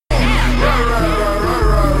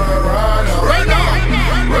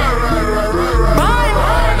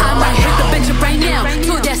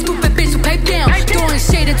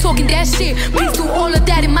shit. Please do all of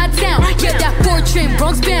that in my town. Yeah, that Fortune,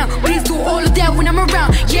 Bronx bound. Please do all of that when I'm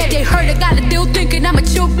around. Yeah, they heard I got a deal thinking I'm a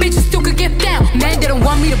chill bitch who still could get down. Man, they don't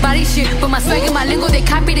want me to body shit, but my swag and my lingo, they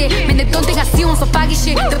copied it. Man, they don't think I see on some foggy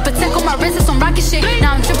shit. The Patek on my wrist is some rocket shit.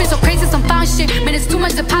 Now I'm tripping so crazy, some found shit. Man, it's too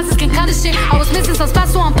much deposits, can't count the shit. I was missing some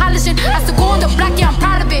spots, so I'm polishing. I still go on the block, yeah, I'm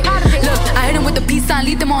proud of it. Look, I hit them with the peace sign,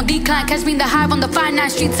 lead them on decline. Catch me in the hive on the 5-9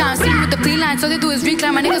 street time. See me with the plea line, so they do is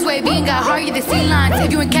recline. My niggas wave, ain't got hard, yeah, they see lines.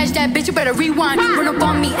 If you ain't catch that bitch, you better rewind. Run up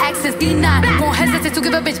on me, access D9. Won't hesitate to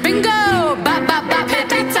give a bitch bingo. Bop, bop, bop, hit it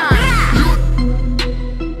 3 times.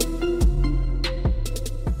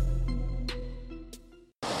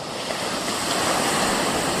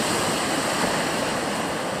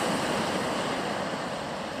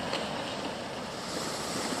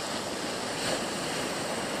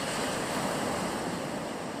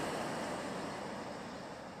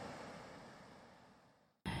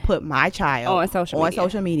 Put my child on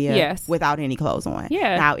social media yes, without any clothes on.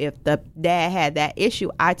 Yeah. Now, if the dad had that issue,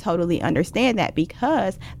 I totally understand that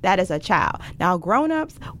because that is a child. Now,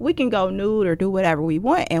 grown-ups, we can go nude or do whatever we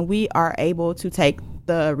want, and we are able to take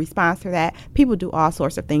the response to that. People do all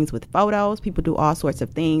sorts of things with photos. People do all sorts of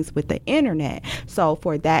things with the internet. So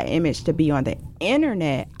for that image to be on the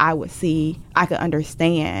internet, I could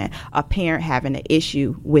understand a parent having an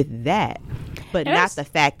issue with that. But and not the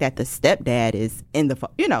fact that the stepdad is in the,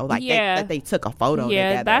 that they took a photo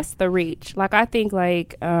together. Yeah, that's the reach. Like, I think,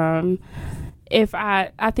 like,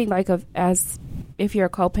 if you're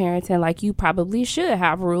co-parenting, like, you probably should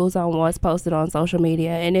have rules on what's posted on social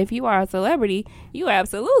media. And if you are a celebrity, you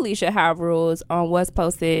absolutely should have rules on what's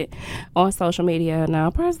posted on social media.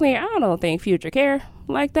 Now, personally, I don't think Future care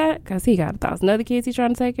like that because he got 1,000 other kids he's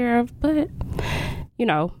trying to take care of. But,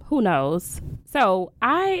 who knows? So,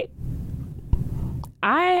 I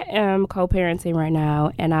am co-parenting right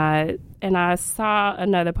now, and I saw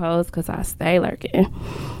another post because I stay lurking.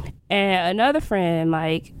 And another friend,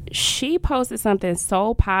 like, she posted something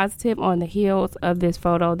so positive on the heels of this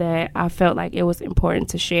photo that I felt like it was important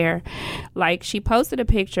to share. Like, she posted a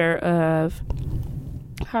picture of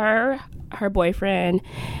her boyfriend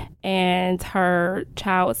and her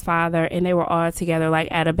child's father, and they were all together, like,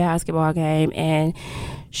 at a basketball game. And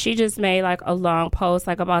she just made, like, a long post,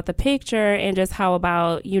 like, about the picture and just how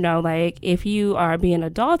about, like, if you are being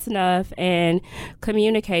adult enough and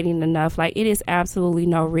communicating enough, like, it is absolutely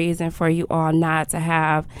no reason for you all not to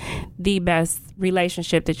have the best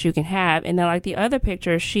relationship that you can have. And then, like, the other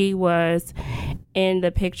picture, she was in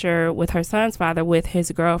the picture with her son's father with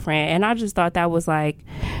his girlfriend. And I just thought that was, like,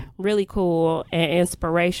 really cool and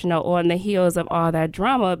inspirational on the heels of all that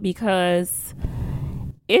drama, because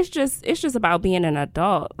it's just about being an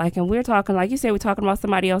adult. Like, and we're talking, like you said, we're talking about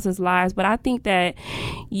somebody else's lives, but I think that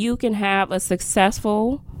you can have a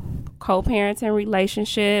successful co-parenting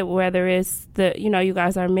relationship, whether it's you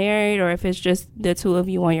guys are married or if it's just the two of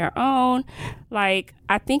you on your own. Like,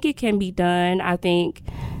 I think it can be done. I think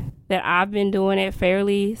that I've been doing it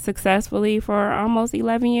fairly successfully for almost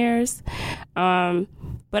 11 years.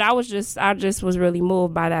 But I just was really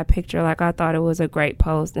moved by that picture. Like, I thought it was a great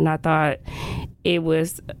post, and I thought it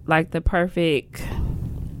was, like, the perfect,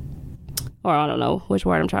 or I don't know which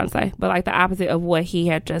word I'm trying to say, but, like, the opposite of what he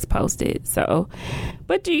had just posted. So,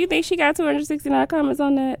 but do you think she got 269 comments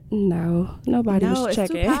on that? No, nobody was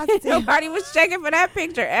checking. Nobody was checking for that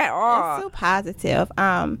picture at all. It's so positive.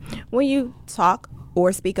 When you talk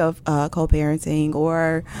or speak of co-parenting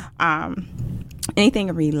or anything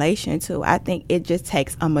in relation to, I think it just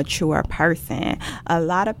takes a mature person. A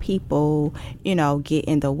lot of people, get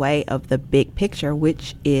in the way of the big picture,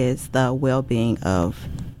 which is the well-being of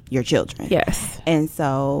your children. Yes. And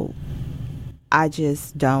so I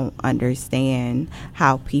just don't understand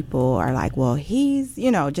how people are like, well, he's,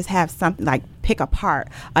 just have something, like, pick apart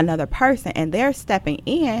another person, and they're stepping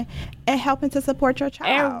in and helping to support your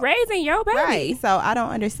child and raising your baby. Right. So I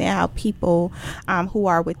don't understand how people who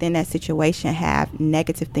are within that situation have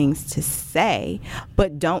negative things to say,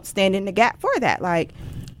 but don't stand in the gap for that. Like,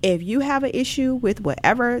 if you have an issue with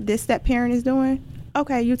whatever this step parent is doing,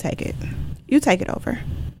 okay, you take it. You take it over.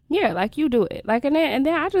 Yeah, like, you do it. Like, and then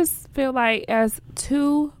I just feel like, as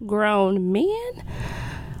two grown men,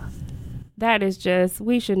 that is just,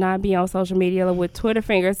 we should not be on social media with Twitter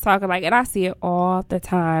fingers talking, like, and I see it all the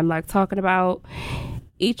time, like, talking about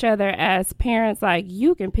each other as parents. Like,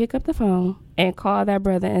 you can pick up the phone and call that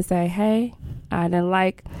brother and say, hey, I didn't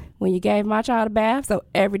like when you gave my child a bath, so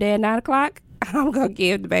every day at 9 o'clock, I'm going to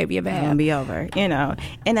give the baby a bath. It's going to be over,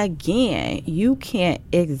 And again, you can't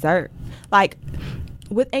exert, like,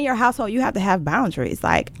 within your household, you have to have boundaries.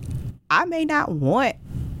 Like, I may not want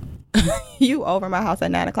you over my house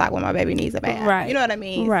at 9 o'clock when my baby needs a bath. Right. You know what I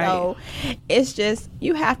mean? Right. So it's just,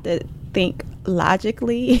 you have to think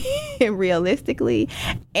logically and realistically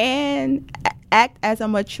and act as a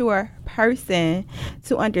mature person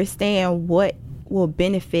to understand what will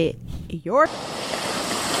benefit your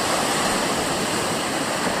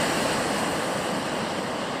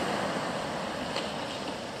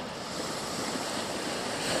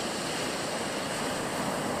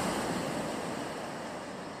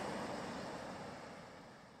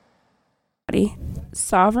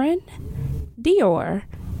Sovereign, Dior,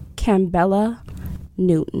 Cambella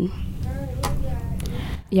Newton.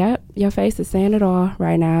 Yep, your face is saying it all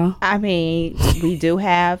right now. I mean, we do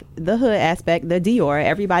have the hood aspect, the Dior.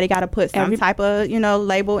 Everybody got to put some type of,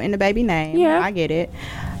 label in the baby name. Yeah. I get it.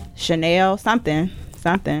 Chanel, something.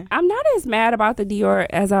 I'm not as mad about the Dior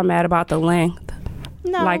as I'm mad about the length.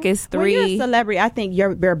 No. Like it's 3. When you're a celebrity, I think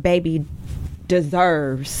your baby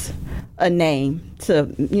deserves a name to,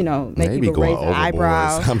 make Maybe people raise their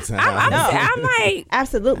eyebrows. Sometimes. I'm like,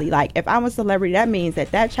 Absolutely. Like, if I'm a celebrity, that means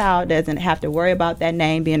that child doesn't have to worry about that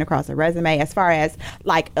name being across a resume, as far as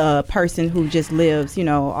like a person who just lives,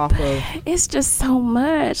 off of. it's just so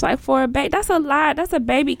much. Like for a baby, that's a lot. That's a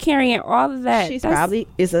baby carrying all of that. She's probably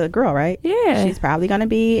is a girl, right? Yeah. She's probably going to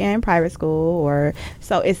be in private school, or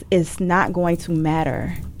so it's not going to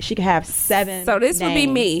matter. She could have 7. So this would be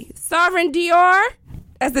me, Sovereign Dior,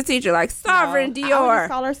 as the teacher, like Sovereign I would Dior,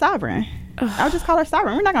 just call her Sovereign. I would just call her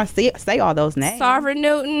Sovereign. We're not going to say all those names. Sovereign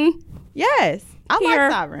Newton. Yes, I Here.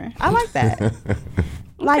 like Sovereign. I like that.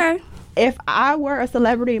 Like, Okay. if I were a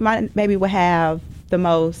celebrity, my baby would have the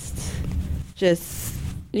most just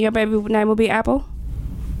Your baby name will be Apple,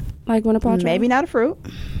 like Gwyneth Paltrow. maybe not a fruit,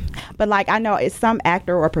 but like I know it's some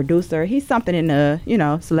actor or producer. He's something in the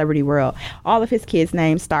celebrity world. All of his kids'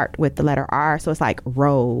 names start with the letter R, so it's like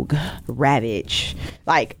Rogue, Ravage.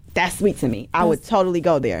 Like, that's sweet to me. I would totally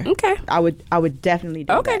go there. Okay. I would definitely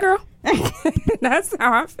do Okay, that. girl. That's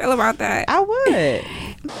how I feel about that. I would.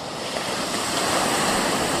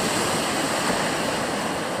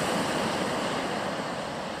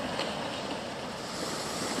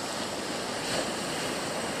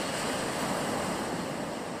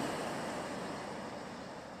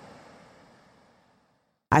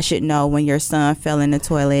 I should know when your son fell in the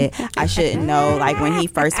toilet. I shouldn't know, like, when he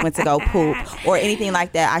first went to go poop or anything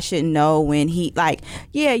like that. I shouldn't know when he, like,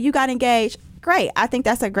 yeah, you got engaged. Great. I think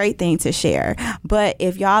that's a great thing to share. But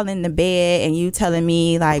if y'all in the bed and you telling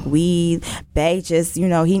me, like, bae just,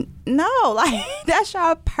 like, that's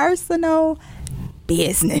your personal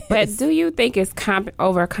business. But do you think it's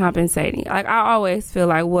overcompensating? Like, I always feel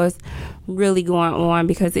like what's really going on,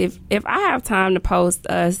 because if I have time to post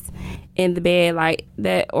us in the bed like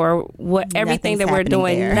that, or everything that we're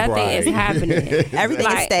doing, there. nothing is happening. Everything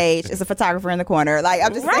is staged. It's a photographer in the corner. Like,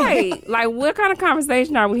 I'm just saying. Right. Like, what kind of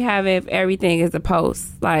conversation are we having if everything is a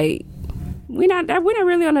post? Like, we're not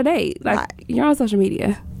really on a date. Like, Right. You're on social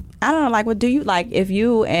media. I don't know, like, what do you, like, if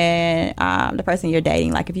you and the person you're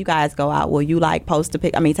dating, like, if you guys go out, will you, like,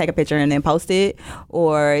 take a picture and then post it?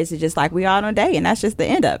 Or is it just like, we all on a date and that's just the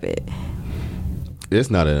end of it? It's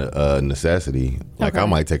not a necessity. Like, I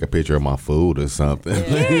might take a picture of my food or something.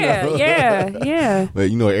 Yeah.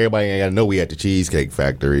 But, everybody ain't got to know we at the Cheesecake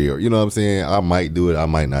Factory, or, you know what I'm saying? I might do it, I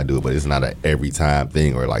might not do it, but it's not a every time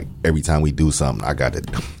thing, or, like, every time we do something, I got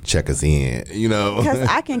to check us in, Because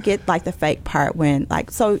I can get, like, the fake part when,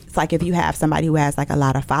 like, so it's like if you have somebody who has, like, a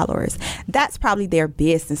lot of followers, that's probably their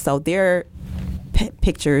business. So their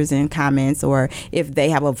pictures and comments, or if they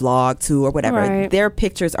have a vlog too or whatever, Right. their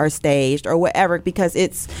pictures are staged or whatever, because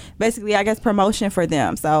it's basically, I guess, promotion for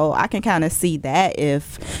them. So I can kind of see that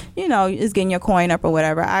if it's getting your coin up or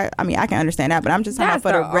whatever. I mean, I can understand that, but I'm just talking about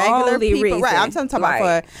That's for the regular only people, reason. right? I'm talking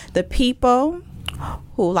about for the people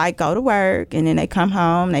who, like, go to work and then they come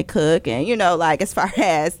home, they cook, and like, as far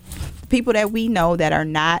as people that we know that are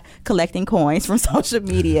not collecting coins from social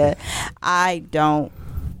media, I don't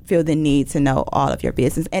feel the need to know all of your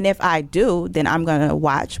business. And if I do, then I'm gonna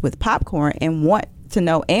watch with popcorn and want to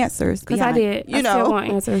know answers, Because I did. I still want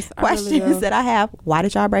answers. I really questions do. that I have. Why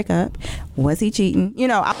did y'all break up? Was he cheating?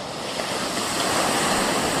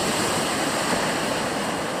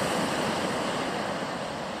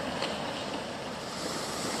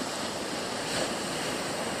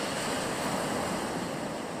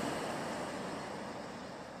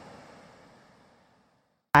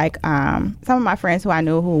 Like, some of my friends who I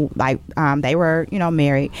knew who, like, they were,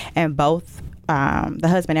 married, and both the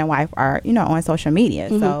husband and wife are, on social media.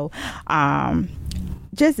 So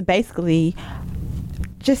just basically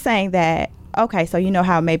just saying that okay, so you know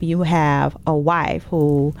how maybe you have a wife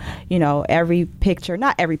who, you know, every picture,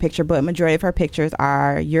 not every picture, but majority of her pictures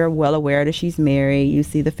are, you're well aware that she's married, you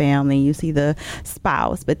see the family, you see the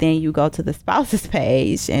spouse, but then you go to the spouse's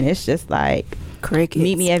page and it's just like, crickets.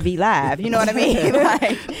 Meet me at V Live. You know what I mean?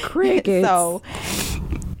 Like, crickets. So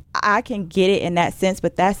I can get it in that sense,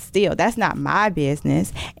 but that's not my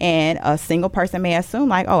business. And a single person may assume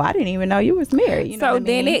like, oh, I didn't even know you was married. You know so what I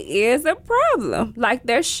then mean? it is a problem. Like,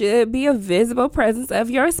 there should be a visible presence of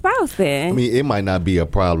your spouse then. I mean, it might not be a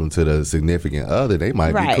problem to the significant other. They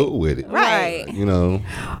might Right. be cool with it. Right. You know.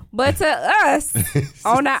 But to us,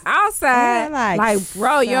 on the outside, Yeah, like,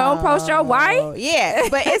 bro, you don't post your wife? Yeah,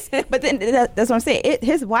 but then that's what I'm saying.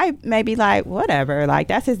 His wife may be like, whatever, like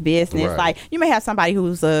that's his business. Right. Like you may have somebody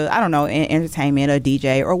who's I don't know, in entertainment, a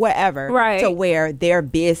DJ or whatever, Right. to where their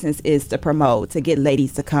business is to promote, to get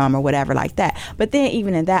ladies to come or whatever like that. But then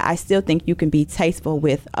even in that, I still think you can be tasteful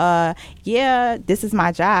with, yeah, this is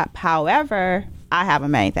my job. However, I have a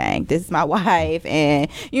main thing. This is my wife, and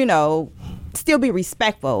you know, still be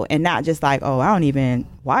respectful and not just like, oh, I don't even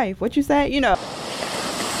wife. What you say? You know.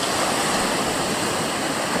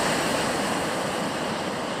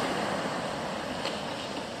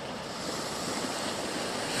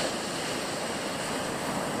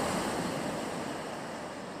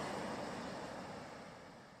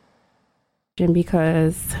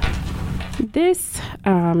 Because this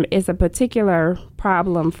is a particular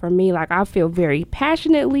problem for me. Like, I feel very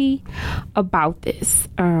passionately about this.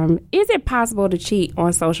 Is it possible to cheat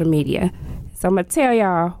on social media? So I'm going to tell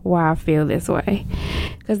y'all why I feel this way.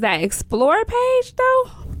 Because that Explore page, though,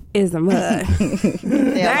 is a mud.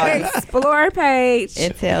 That Explore page,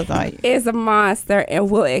 It tells on you. is a monster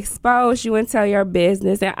and will expose you and tell your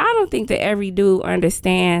business. And I don't think that every dude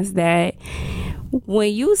understands that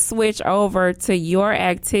when you switch over to your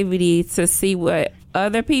activity to see what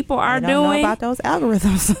other people are I don't know doing, about those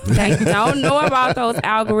algorithms. they don't know about those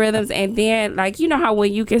algorithms. And then, like, you know how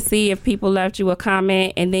when you can see if people left you a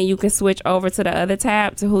comment and then you can switch over to the other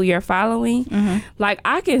tab to who you're following. Mm-hmm. Like,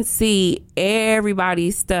 I can see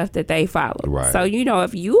everybody's stuff that they follow. Right. So, you know,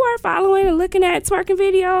 if you are following and looking at twerking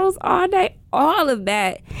videos all day, all of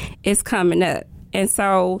that is coming up. And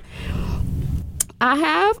so I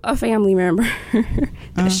have a family member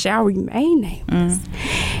that shall remain nameless.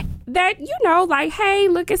 That, you know, like, hey,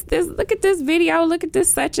 look at this video, look at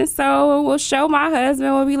this such and so, and we'll show my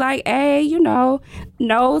husband, will be like, hey, you know,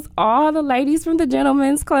 knows all the ladies from the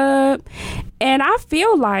gentleman's club. And I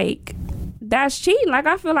feel like that's cheating. Like,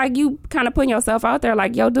 I feel like you kind of putting yourself out there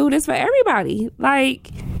like, yo, do this for everybody. Like,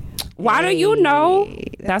 why do you know?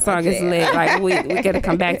 That song is lit. Like, we got to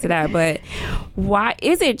come back to that. But why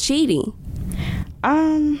is it cheating?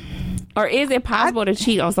 Or is it possible to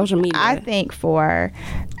cheat on social media? I think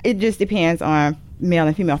it just depends on male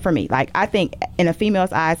and female for me. Like, I think in a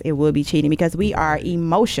female's eyes, it will be cheating because we are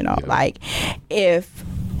emotional. Yeah. Like, if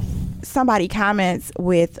somebody comments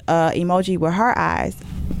with emoji with her eyes,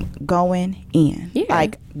 going in. Yeah.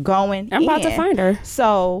 Like, going I'm about to in. find her.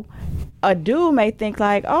 So a dude may think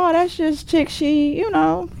like, oh, that's just chick, she, you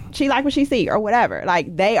know, she like what she see or whatever.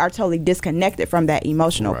 Like, they are totally disconnected from that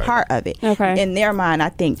emotional Right. part of it. Okay. In their mind, I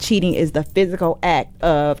think cheating is the physical act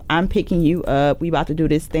of, I'm picking you up, we about to do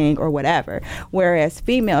this thing or whatever. Whereas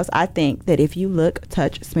females, I think that if you look,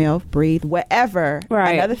 touch, smell, breathe, whatever,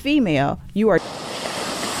 Right. another female, you are.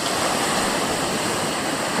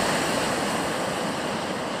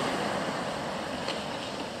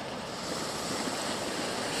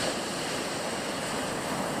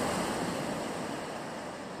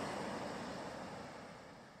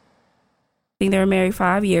 I think they were married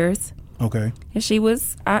 5 years. Okay. And she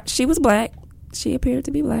was black. She appeared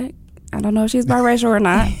to be black. I don't know if she's biracial or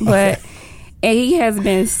not, but and he has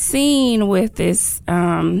been seen with this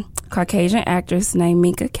Caucasian actress named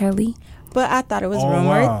Minka Kelly. But I thought it was Oh,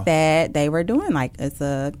 rumored wow. that they were doing like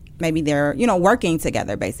maybe they're, you know, working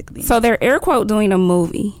together basically. So they're air quote doing a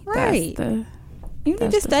movie. Right. That's the, you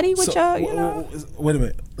need to study with your, you know. Wait a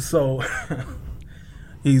minute. So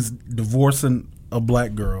he's divorcing a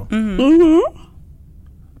black girl,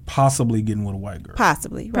 possibly getting with a white girl.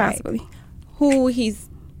 Possibly, right. possibly. Who he's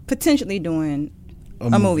potentially doing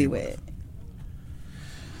a movie with.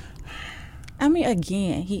 I mean,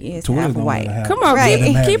 again, he is Twitter's half gonna white. let it happen. Come on, Right.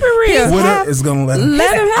 keep it real. He's Twitter half- is gonna let him.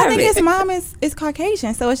 Let him I have think it. his mom is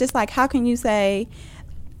Caucasian, so it's just like, how can you say,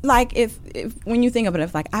 like, if when you think of it,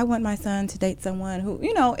 if like, I want my son to date someone who,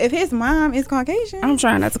 you know, if his mom is Caucasian. I'm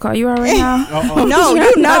trying not to call you out right now. No,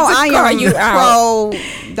 you know Not to I call am you out.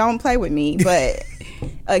 pro. Don't play with me. But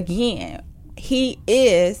again, he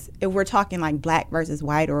is. If we're talking like black versus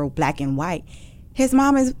white or black and white, his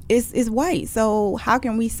mom is white. So how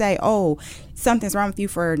can we say, oh, something's wrong with you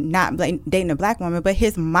for not dating a black woman, but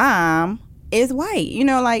his mom is white? You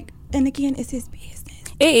know, like, and again, it's his business.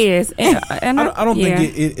 It is. And I don't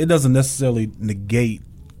think it doesn't necessarily negate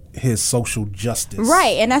his social justice.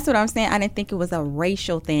 Right, and that's what I'm saying. I didn't think it was a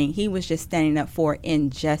racial thing. He was just standing up for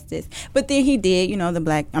injustice. But then he did, you know,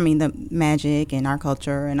 the magic and our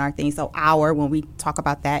culture and our thing. So when we talk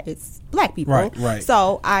about that, it's black people. Right.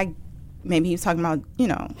 So maybe he was talking about, you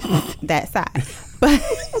know, that side. But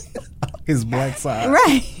his black side.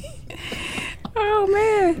 Right. Oh,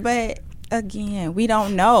 man. But again, we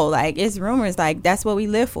don't know. Like, it's rumors. Like, that's what we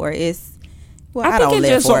live for. Well, I don't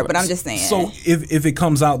live for it, but I'm just saying. So if it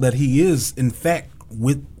comes out that he is, in fact,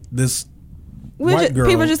 with this white girl.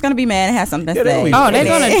 People are just going to be mad and have something to say. Oh, they're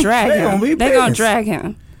going to drag him. They're going to drag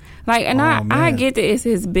him. Like, and I get that it's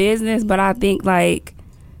his business, but I think, like,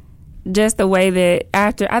 just the way that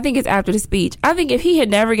I think it's after the speech. I think if he had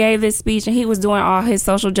never gave this speech and he was doing all his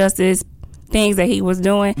social justice things that he was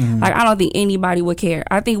doing, like, I don't think anybody would care.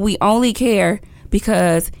 I think we only care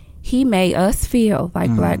because he made us feel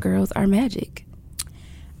like black girls are magic.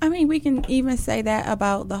 I mean, we can even say that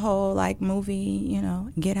about the whole, like, movie, you know,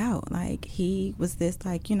 Get Out. Like, he was this,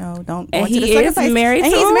 like, you know, don't go into the second place. Married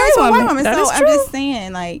and to he's a married to a white woman. woman. That So is I'm true. just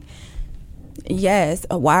saying, like, yes,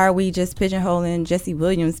 why are we just pigeonholing Jesse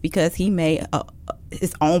Williams because he made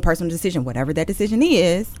his own personal decision, whatever that decision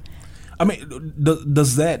is? I mean,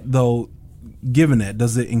 does that, though, given that,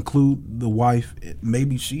 does it include the wife?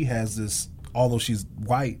 Maybe she has this, although she's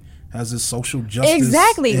white, has this social justice.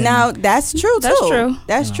 Exactly. Now, that's true, too. That's true.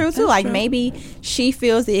 That's true, too. That's Like, true. maybe she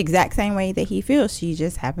feels the exact same way that he feels. She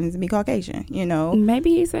just happens to be Caucasian, you know?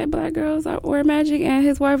 Maybe he said black girls wear magic, and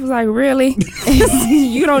his wife was like, really?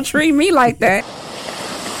 You don't treat me like that.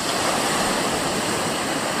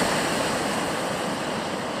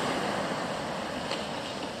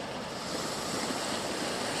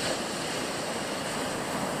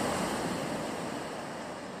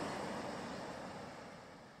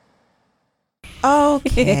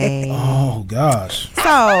 Okay. Oh, gosh.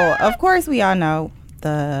 So, of course, we all know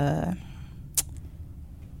the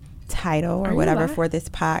title or whatever for this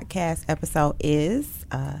podcast episode is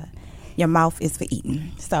Your Mouth is for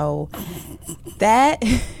Eating. So, that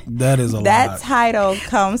is a lot. That title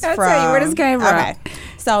comes I'll from... tell you where this came from. Okay.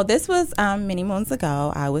 So, this was many moons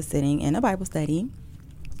ago. I was sitting in a Bible study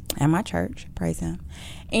at my church, praise him.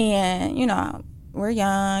 And, you know, we're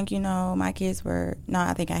young, you know, my kids were,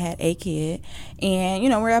 I think I had a kid. And, you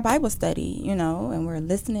know, we're at Bible study, you know, and we're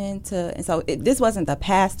listening to, and so this wasn't the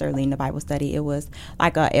pastor leading the Bible study. It was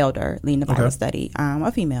like an elder leading the Bible study,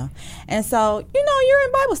 a female. And so, you know, you're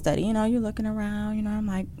in Bible study, you know, you're looking around, you know, I'm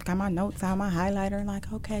like, got my notes out, my highlighter,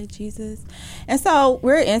 like, okay, Jesus. And so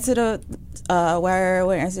we're into the word,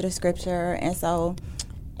 we're into the scripture. And so,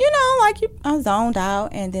 you know, like I zoned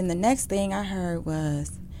out. And then the next thing I heard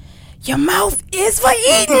was, your mouth is for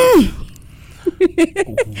eating.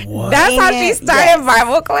 What? That's how she started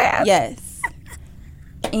Bible class. Yes.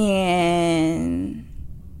 And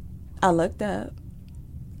I looked up,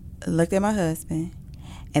 looked at my husband,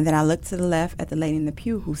 and then I looked to the left at the lady in the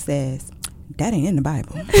pew who says, that ain't in the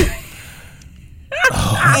Bible.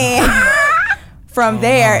 And from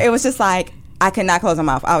there, it was just like, I could not close my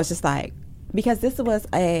mouth. I was just like, because this was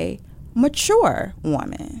a mature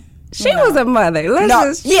woman. She was a mother. She was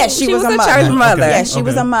a mother. Church mother. Yeah, she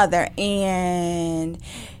was a mother. And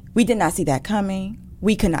we did not see that coming.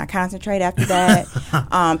 We could not concentrate after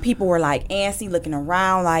that. People were like antsy, looking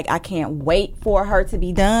around like, I can't wait for her to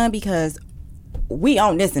be done because we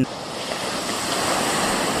own this. And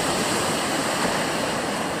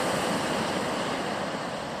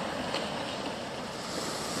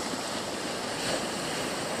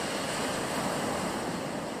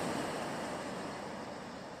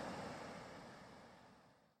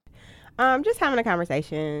just having a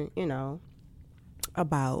conversation, you know,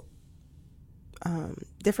 about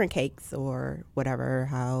different cakes or whatever,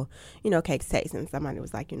 how, you know, cakes taste. And somebody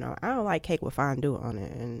was like, you know, I don't like cake with fondue on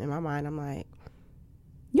it. And in my mind, I'm like,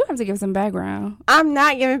 You have to give some background. I'm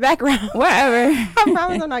not giving background. Whatever. I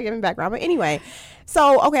promise I'm not giving background. But anyway,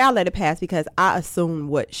 so, okay, I'll let it pass because I assumed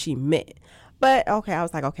what she meant. But, okay, I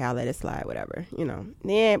was like, okay, I'll let it slide, whatever, you know.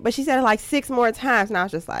 But she said it like 6 more times, and I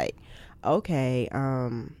was just like, okay,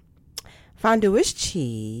 fondue is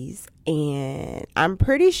cheese, and I'm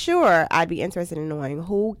pretty sure I'd be interested in knowing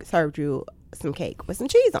who served you some cake with some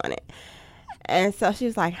cheese on it. And so she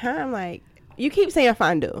was like, huh? I'm like, you keep saying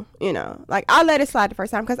fondue, you know. Like, I let it slide the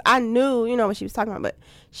first time because I knew, you know, what she was talking about, but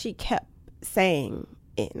she kept saying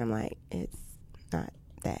it, and I'm like, it's not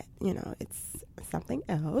that, you know, it's something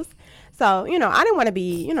else. So, you know, I didn't want to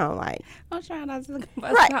be, you know, like, I'm trying not to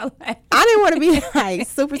right. I didn't want to be like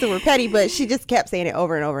super, super petty, but she just kept saying it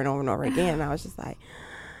over and over and over and over again. And I was just like,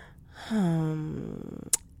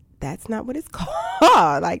 that's not what it's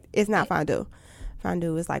called. Like, it's not fondue.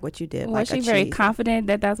 Fondue is like what you did. Was like she very confident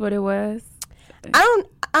that that's what it was? I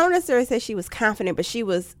don't necessarily say she was confident, but she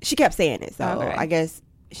kept saying it. So Okay. I guess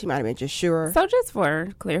she might have been just sure. So just for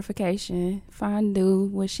clarification, fondue,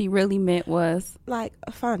 what she really meant was Like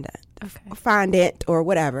a fondant. okay. Fondant or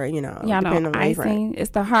whatever, you know. Y'all depending know on where you're from. icing.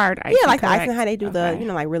 It's the hard icing. Yeah, like the correct? icing, how they do the, Okay. you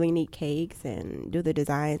know, like really neat cakes and do the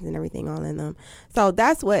designs and everything all in them. So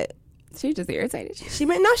that's what She just irritated you. she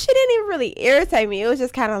meant. No, she didn't even really irritate me. It was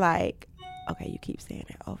just kind of like, okay, you keep saying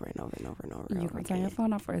it over and over and over and over and You over gonna turn your again.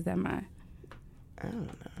 phone off or is that mine? I don't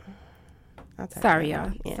know. I'll turn Sorry, it y'all.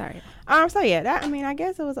 off. Yeah. Sorry. So yeah, that, I mean, I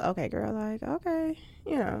guess it was okay, girl. Like, okay,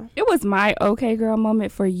 you know. It was my okay girl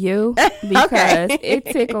moment for you because it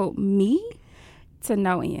tickled me to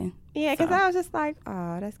no end. Yeah, because So. I was just like,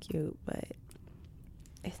 oh, that's cute, but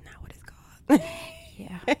it's not what it's called.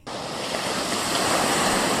 Yeah.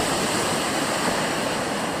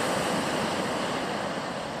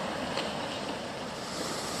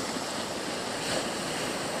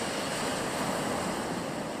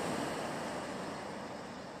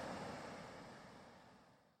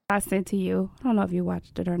 I sent to you, I don't know if you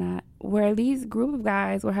watched it or not, where these group of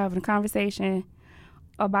guys were having a conversation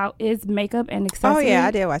about is makeup an accessory Oh, yeah,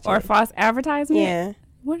 I did watch or it. false advertisement? Yeah.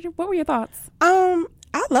 What were your thoughts?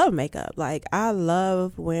 I love makeup. Like, I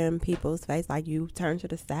love when people's face, like, you turn to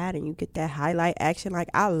the side and you get that highlight action. Like,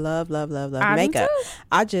 I love I do makeup. too.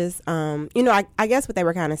 I just, you know, I guess what they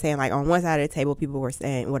were kind of saying, like, on one side of the table, people were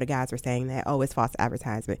saying, the guys were saying that, oh, it's false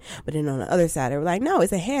advertisement. But then on the other side, they were like, no,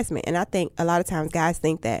 it's enhancement. And I think a lot of times guys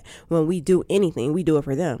think that when we do anything, we do it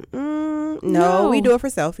for them. No, we do it for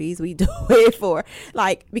selfies. We do it for,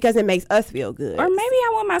 like, because it makes us feel good. Or maybe I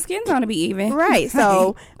want my skin tone to be even. Right.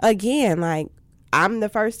 So again, like, I'm the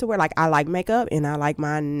first to wear, like, I like makeup and I like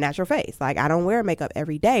my natural face. Like, I don't wear makeup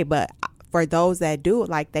every day, but for those that do,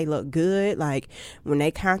 like, they look good. Like, when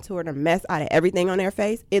they contour the mess out of everything on their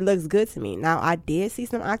face, it looks good to me. Now, I did see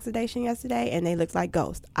some oxidation yesterday and they looked like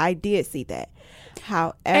ghosts. I did see that.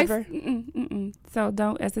 However, So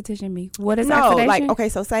don't esthetician me. What is no, oxidation? like, okay,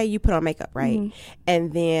 so say you put on makeup, right? Mm-hmm.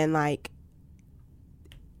 And then, like,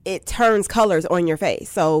 it turns colors on your face.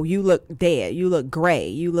 So you look dead. You look gray.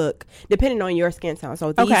 You look, depending on your skin tone.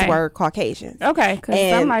 So these Okay. were Caucasians. Okay, because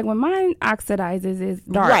I'm And- like, when mine oxidizes, it's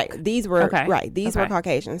dark. Right. These were, Okay. right. These were Okay.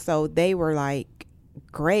 Caucasians. So they were like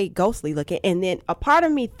gray, ghostly looking. And then a part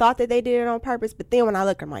of me thought that they did it on purpose. But then when I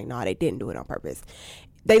looked, I'm like, no, they didn't do it on purpose.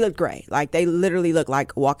 They looked gray. Like, they literally look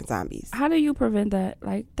like walking zombies. How do you prevent that?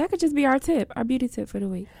 Like, that could just be our tip, our beauty tip for the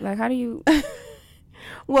week. Like, how do you?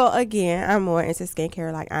 Well, again, I'm more into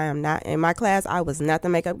skincare. Like, I am not in my class. I was not the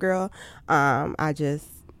makeup girl. I just,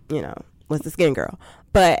 you know, was the skin girl.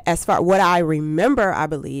 But as far what I remember, I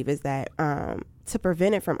believe is that to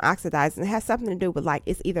prevent it from oxidizing, it has something to do with, like,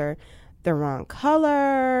 it's either the wrong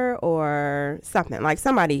color or something. Like,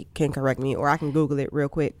 somebody can correct me, or I can Google it real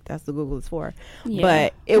quick. That's what Google is for. Yeah.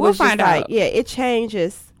 But it We'll was just find like, out. yeah, it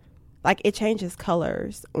changes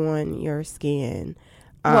colors on your skin.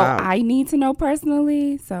 Well, I need to know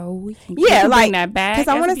personally, so we can we Yeah, can like, bring that back. because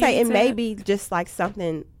I as want a to say it beauty may tip. be just like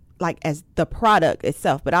something like as the product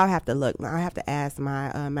itself, but I'll have to look. I have to ask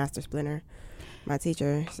my master splinter, my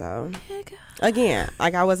teacher. So again,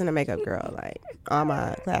 like, I wasn't a makeup girl, like all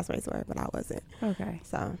my classmates were, but I wasn't. Okay.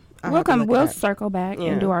 So We'll circle back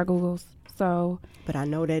Yeah. and do our Googles. So But I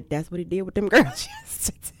know that that's what he did with them girls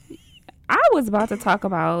yesterday. I was about to talk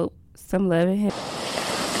about some love and hip.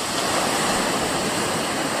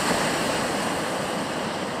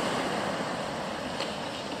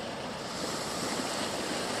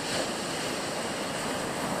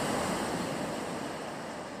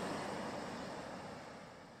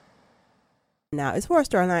 Now, it's for a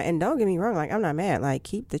storyline, and don't get me wrong, like, I'm not mad. Like,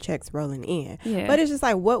 keep the checks rolling in. Yeah. But it's just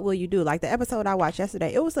like, what will you do? Like, the episode I watched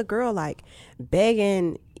yesterday, it was a girl, like,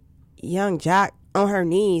 begging young Jock on her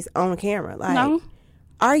knees on camera. Like, No,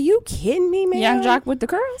 are you kidding me, man? young jock with the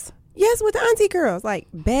curls. Yes, with the auntie girls, like,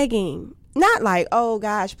 begging. Not like, oh,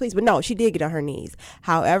 gosh, please. But no, she did get on her knees.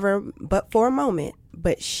 However, but for a moment,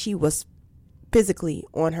 but she was physically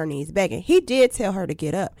on her knees begging. He did tell her to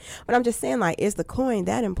get up. But I'm just saying, like, is the coin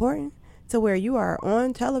that important to where you are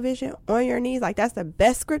on television on your knees? Like, that's the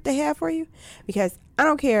best script they have for you? Because I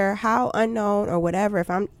don't care how unknown or whatever, if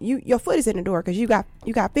your foot is in the door because you got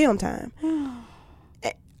film time.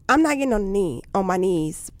 I'm not getting on my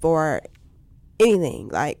knees for anything,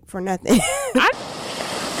 like, for nothing.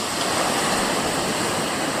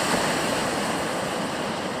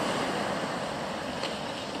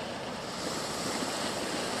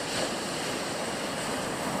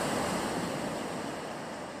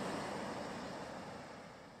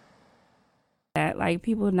 that. Like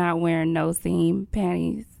people not wearing no seam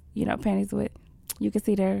panties. You know, panties with you can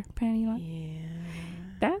see their panty line. Yeah.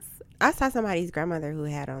 That's I saw somebody's grandmother who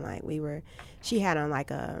had on she had on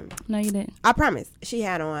like a. no, you didn't. I promise. She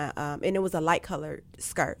had on, and it was a light colored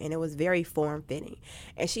skirt, and it was very form fitting.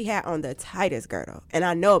 And she had on the tightest girdle, and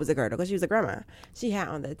I know it was a girdle because she was a grandma. She had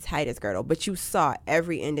on the tightest girdle, but you saw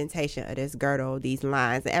every indentation of this girdle, these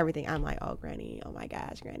lines, and everything. I'm like, oh, Granny, oh my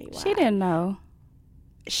gosh, Granny, why? She didn't know.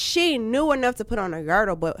 She knew enough to put on a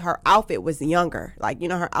girdle, but her outfit was younger. Like, you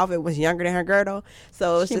know, her outfit was younger than her girdle.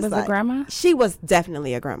 So it's She just was like, a grandma? She was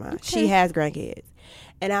definitely a grandma. Okay. She has grandkids.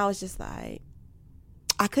 And I was just like,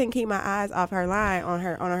 I couldn't keep my eyes off her line on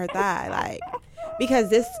her thigh, like,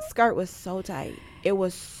 because this skirt was so tight. It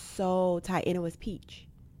was so tight, and it was peach.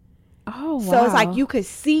 Oh, wow. So it's like you could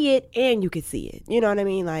see it and you could see it. You know what I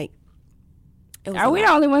mean? Like, it was Are we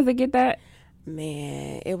the only ones that get that?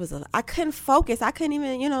 Man, it was I couldn't focus. I couldn't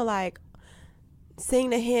even, like,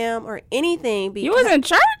 sing the hymn or anything. You was in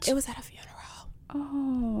church? It was at a funeral.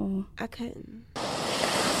 Oh. I couldn't.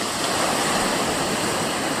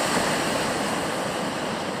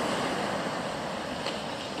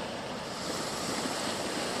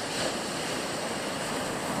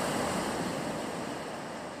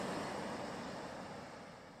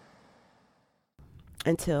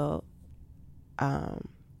 Until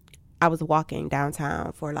I was walking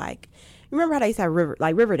downtown for like, you remember how they used to have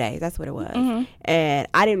river days? That's what it was. Mm-hmm. And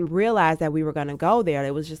I didn't realize that we were going to go there.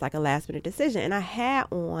 It was just like a last minute decision. And I had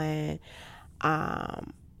on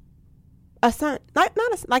like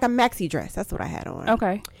a maxi dress. That's what I had on.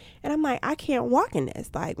 Okay. And I'm like, I can't walk in this.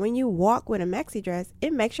 Like, when you walk with a maxi dress,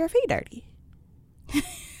 it makes your feet dirty.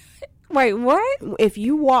 Wait, what? If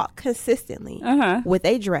you walk consistently Uh-huh. with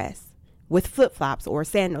a dress, with flip-flops or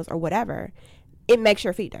sandals or whatever, it makes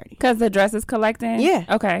your feet dirty. Because the dress is collecting? Yeah.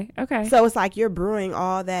 Okay. So it's like you're brewing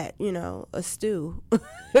all that, a stew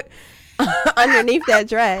underneath that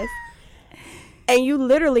dress. And you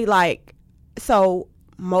literally so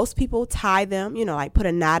most people tie them, like put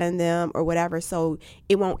a knot in them or whatever, so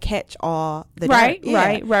it won't catch all the Right, dirt.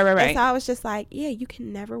 Yeah. right. And so I was just like, yeah, you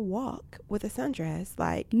can never walk with a sundress.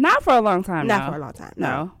 Like, Not for a long time, not no. for a long time.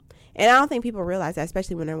 No. And I don't think people realize that,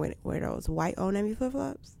 especially when they're wear those white Old Navy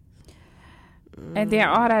flip-flops. And then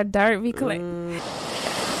all that dirt be collected.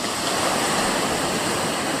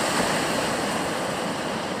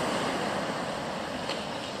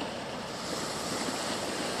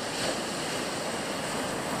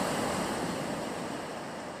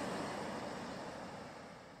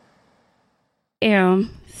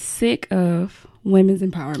 Am sick of women's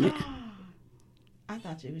empowerment. I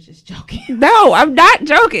thought you was just joking. No, I'm not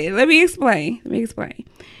joking. Let me explain.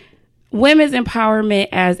 Women's empowerment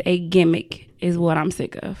as a gimmick is what I'm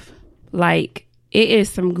sick of. Like, it is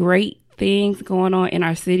some great things going on in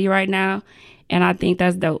our city right now, and I think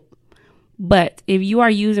that's dope. But if you are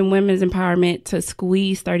using women's empowerment to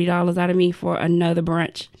squeeze $30 out of me for another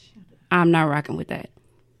brunch, I'm not rocking with that.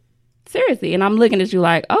 Seriously. And I'm looking at you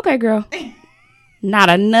like, okay, girl, not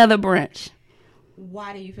another brunch.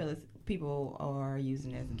 Why do you feel as people are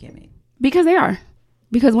using it as a gimmick? Because they are.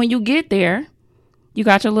 Because when you get there, you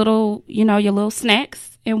got your little, your little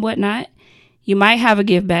snacks and whatnot. You might have a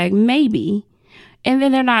gift bag, maybe. And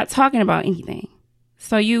then they're not talking about anything.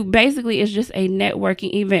 So you basically, it's just a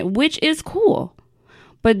networking event, which is cool.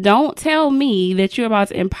 But don't tell me that you're about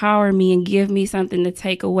to empower me and give me something to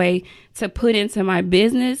take away to put into my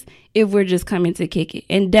business if we're just coming to kick it.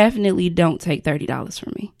 And definitely don't take $30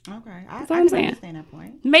 from me. Okay. That's what I'm saying. Understand that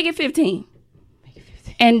point. Make it 15.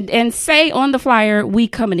 And say on the flyer, we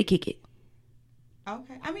coming to kick it.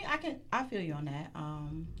 Okay. I mean, I feel you on that.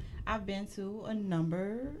 I've been to a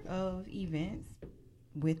number of events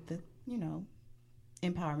with the,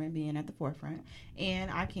 empowerment being at the forefront. And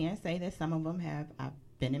I can say that some of them I've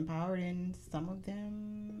been empowered and some of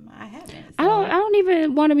them I haven't. So. I don't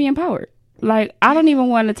even want to be empowered. Like, I don't even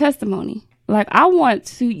want a testimony. Like, I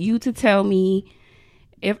want you to tell me,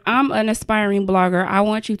 if I'm an aspiring blogger, I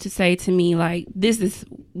want you to say to me, like, this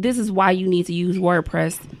is why you need to use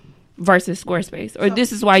WordPress versus Squarespace, or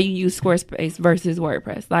this is why you use Squarespace versus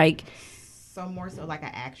WordPress. Like, so more so like an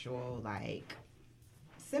actual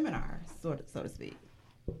seminar, so to speak.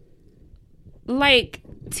 Like,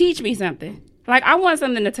 teach me something. Like, I want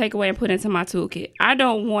something to take away and put into my toolkit. I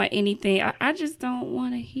don't want anything. I just don't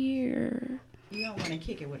want to hear. You don't want to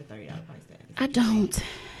kick it with a $30 price tag. I don't.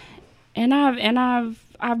 And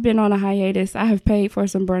I've been on a hiatus. I have paid for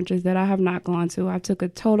some brunches that I have not gone to. I took a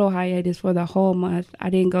total hiatus for the whole month.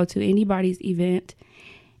 I didn't go to anybody's event.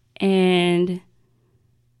 And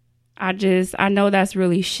I know that's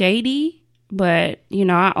really shady, but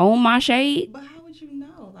I own my shade. But how would you know?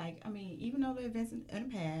 Even though the events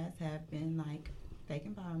past have been like fake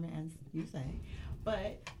empowerment, as you say.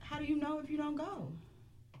 But how do you know if you don't go?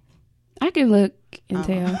 I can look and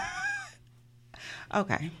tell.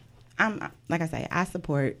 Okay. I'm like I say, I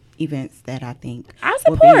support events that I think I will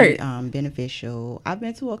support. be beneficial. I've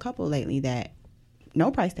been to a couple lately that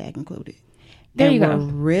no price tag included. There and you go. were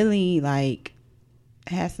really like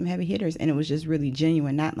had some heavy hitters, and it was just really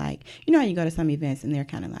genuine. Not like, you know how you go to some events and they're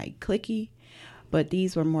kind of like cliquey, but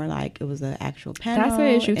these were more like it was an actual panel. That's an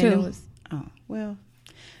issue and too. It was, oh well,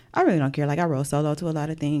 I really don't care. Like I roll solo to a lot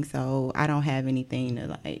of things, so I don't have anything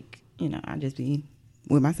to like. You know, I just be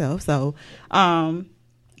with myself. So, and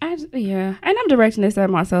I'm directing this at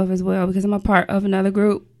myself as well because I'm a part of another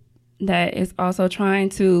group that is also trying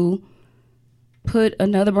to put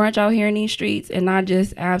another brunch out here in these streets, and I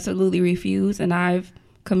just absolutely refuse. And I've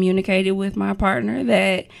communicated with my partner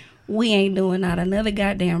that we ain't doing not another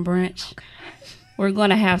goddamn brunch. We're going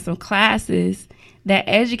to have some classes that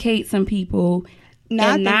educate some people. No,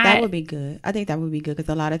 I think that would be good. I think that would be good because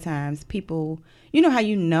a lot of times people, you know how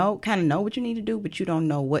you kind of know what you need to do, but you don't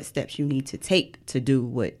know what steps you need to take to do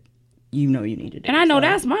what you know you need to do. And I know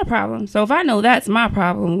that's my problem. So if I know that's my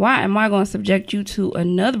problem, why am I going to subject you to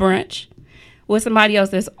another brunch with somebody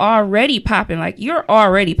else that's already popping? Like, you're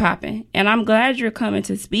already popping. And I'm glad you're coming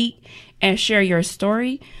to speak and share your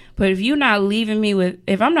story. But if you're not leaving me with,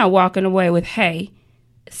 if I'm not walking away with, hey,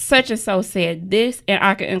 such and so said this, and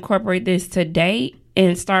I can incorporate this today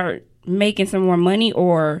and start making some more money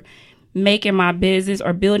or making my business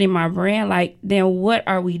or building my brand, like, then what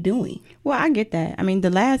are we doing? Well, I get that. I mean, the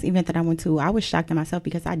last event that I went to, I was shocked at myself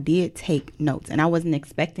because I did take notes and I wasn't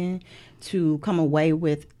expecting to come away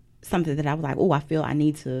with something that I was like, oh, I feel I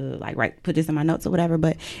need to like put this in my notes or whatever.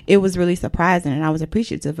 But it was really surprising, and I was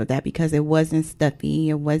appreciative of that because it wasn't stuffy,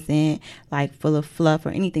 it wasn't like full of fluff or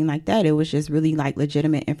anything like that. It was just really like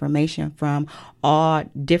legitimate information from all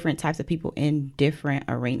different types of people in different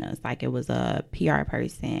arenas. Like it was a PR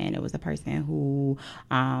person, it was a person who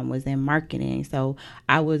was in marketing. So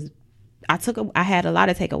I had a lot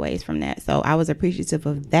of takeaways from that. So I was appreciative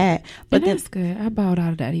of that. But that's good. I bowed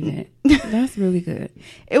out of that event. That's really good.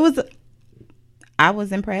 I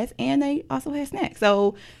was impressed, and they also had snacks.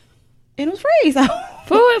 So it was free. So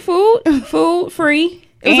food free.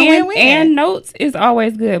 It was a win-win. And notes is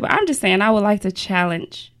always good. But I'm just saying, I would like to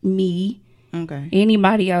challenge me,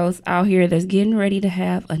 anybody else out here that's getting ready to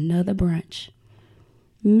have another brunch.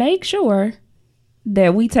 Make sure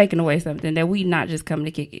that we taking away something, that we not just coming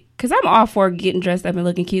to kick it. Because I'm all for getting dressed up and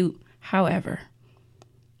looking cute. However,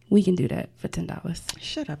 we can do that for $10.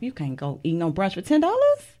 Shut up. You can't go eat no brunch for $10.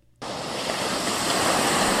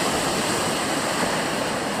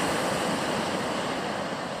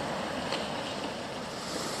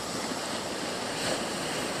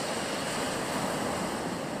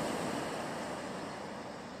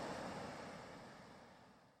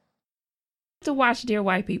 To watch Dear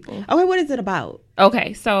White People. Okay, what is it about?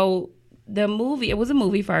 Okay, so the movie, it was a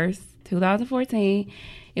movie first, 2014.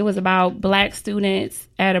 It was about black students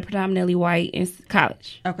at a predominantly white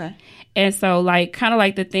college. Okay. And so, like, kind of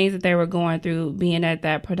like the things that they were going through being at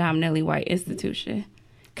that predominantly white institution.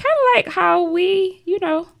 Kind of like how we,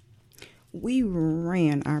 we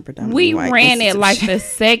ran our predominantly white ran institution. it like the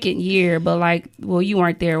second year, but like, well, you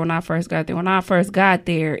weren't there when I first got there. When I first got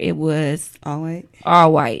there, it was all white.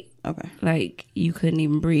 All white. Okay. Like, you couldn't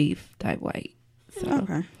even breathe type white. So.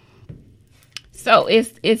 Okay. So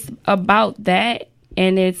it's about that,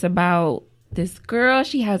 and it's about this girl.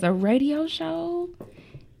 She has a radio show,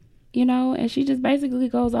 and she just basically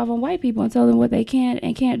goes off on white people and tell them what they can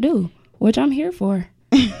and can't do, which I'm here for.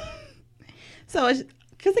 So it's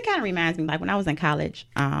because it kind of reminds me, like when I was in college,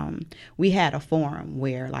 we had a forum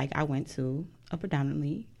where like I went to a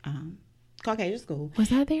predominantly Caucasian school.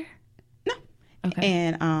 Was I there? No. Okay.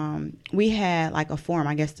 And we had like a forum,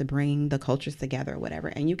 I guess, to bring the cultures together or whatever.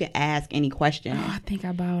 And you could ask any question. Oh, I think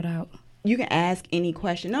I bowed out. You can ask any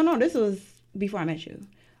question. No, this was before I met you.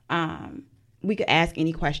 We could ask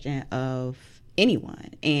any question of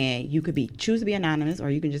anyone, and you could choose to be anonymous, or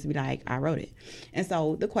you can just be like, I wrote it. And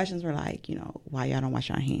so the questions were like, why y'all don't wash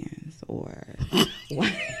your hands, or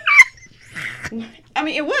why. I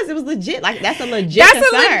mean, it was legit. Like, that's a legit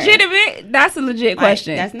concern. That's a legit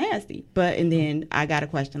question. That's nasty. And then I got a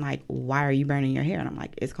question like, why are you burning your hair? And I'm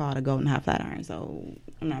like, it's called a golden hot flat iron, so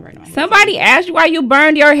I'm not burning my hair. Somebody asked you why you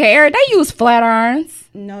burned your hair. They use flat irons.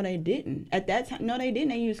 No, they didn't. At that time, no, they didn't.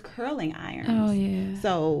 They used curling irons. Oh, yeah.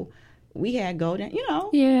 So we had golden,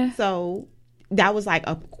 Yeah. So that was like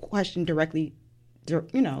a question directly,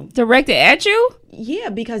 directed at you? Yeah,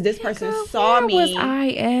 because this person saw me. Where was I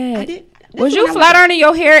at? I did. Was you flat ironing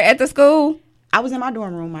your hair at the school? I was in my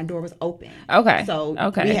dorm room. My door was open. Okay. So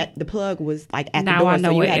Okay. we had the plug was like at Now the door. I know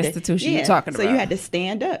so you what had institution you're talking So you about. had to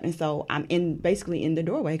stand up, and so I'm basically in the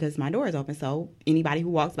doorway because my door is open. So anybody who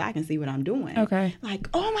walks by can see what I'm doing. Okay. Like,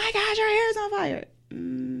 oh my gosh, your hair's on fire.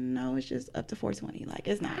 No, it's just up to 420. Like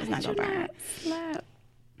it's not gonna burn. Slap.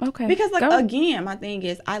 Okay. Because like Go. again, my thing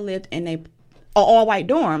is I lived in a all white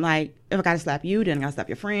dorm. Like if I gotta slap you, then I gotta slap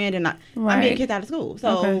your friend, and I'm being Right. kicked out of school.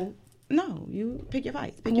 So Okay. no, you pick your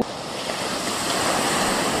fights. Pick your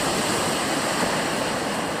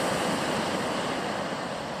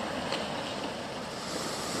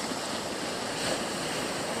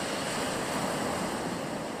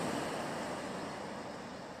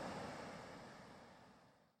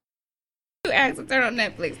You asked to turn on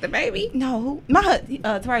Netflix, the baby. No, my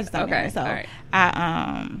Tavares is not Okay, married, so all right.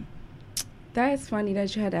 I That's funny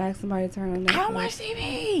that you had to ask somebody to turn on Netflix. I don't watch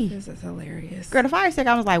TV. This is hilarious. Girl, the fire stick,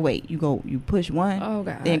 I was like, wait, you push one, Oh,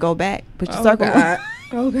 God. then go back, push the Oh, circle, God.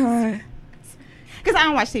 Oh, God. because I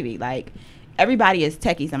don't watch TV. Like everybody is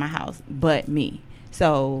techies in my house, but me.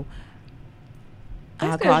 So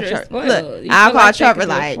I'll That's call 'cause you're Trevor. spoiled. Look, You I'll feel call like they Trevor can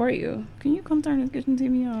do it like, for you. can you come turn this kitchen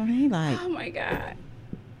TV on? He like, Oh, my God.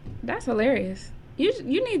 That's hilarious. You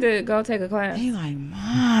need to go take a class. he like,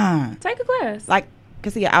 Mom. Take a class. Like,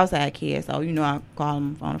 cause he an outside kid, so I call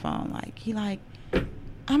him on the phone. Like he like,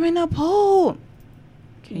 I'm in the pool.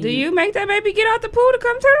 Do you make that baby get out the pool to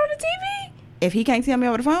come turn on the TV? If he can't tell me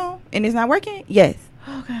over the phone and it's not working, yes.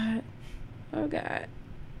 Oh, God. Oh, God.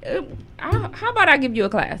 How about I give you a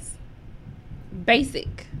class?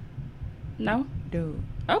 Basic. No? Dude.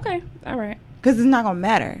 Okay. All right. Because it's not gonna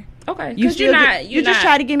matter. Okay. You 'Cause still you're get- not. you You're just not-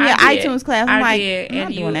 tried to give me I an did. iTunes class. I'm I like, did, I'm not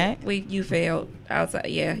and doing that. You failed outside.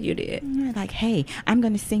 Yeah, you did. You're like, hey, I'm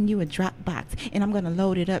gonna send you a Dropbox and I'm gonna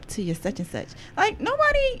load it up to your such and such. Like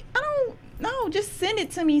nobody, I don't know. Just send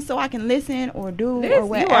it to me so I can listen or do or You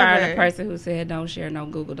whatever. are the person who said don't share no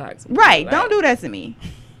Google Docs. with Right. me. Don't do that to me.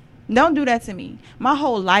 Don't do that to me. My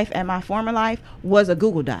whole life and my former life was a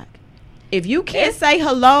Google Doc. If you can't say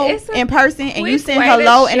hello it's a in person and you quick send way to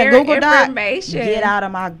hello in a share Google Doc, information. get out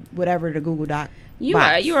of my whatever the Google Doc. You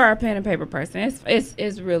box. are a pen and paper person.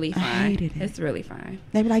 It's really I fine. hated it. It's really fine.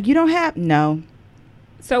 They be like, you don't have no.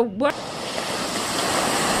 So what?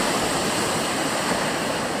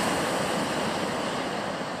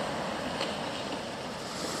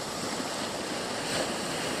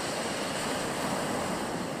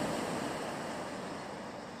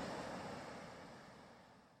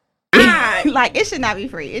 Like it should not be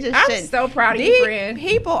free. It just I'm shouldn't. so proud of These you, friend.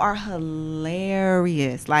 people are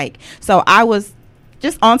hilarious. Like, so I was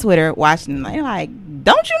just on Twitter watching. Like,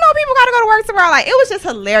 don't you know people got to go to work tomorrow? Like, it was just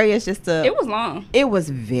hilarious. Just to. It was long. It was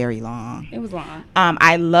very long. It was long.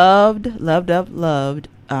 I loved the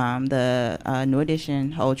New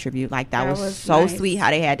Edition whole tribute. Like that was so nice. sweet how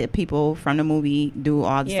they had the people from the movie do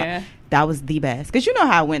all the Yeah. stuff. That was the best. Because you know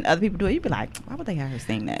how when other people do it, you'd be like, why would they have her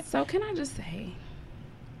sing that? So can I just say,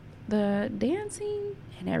 the dancing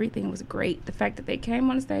and everything was great. The fact that they came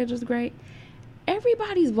on the stage was great.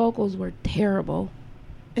 Everybody's vocals were terrible.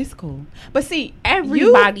 It's cool. But see,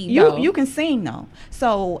 Everybody, though. you can sing though.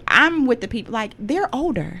 So I'm with the people like they're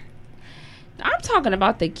older. I'm talking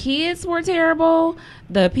about the kids were terrible.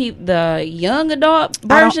 The young adult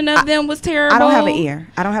version of them was terrible. I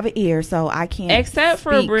don't have an ear, so I can't. Except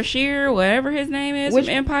for speak. Brashear, whatever his name is Which-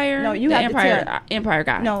 from Empire. no, you the have to Empire tell- Empire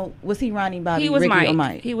guy. No, was he Ronnie, Bobby, he was Ricky, Mike. or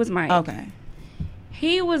Mike? He was Mike. Okay.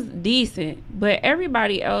 He was decent, but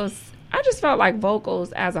everybody else, I just felt like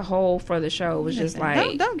vocals as a whole for the show was just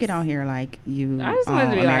like. don't get on here like you. I just on wanted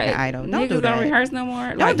to be American like, Idol. niggas Don't do that. don't rehearse no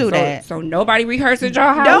more. Don't do that. So nobody rehearsed at your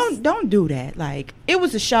house. Don't do that. Like it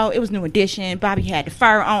was a show. It was New Edition. Bobby had the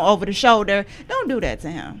fur on over the shoulder. Don't do that to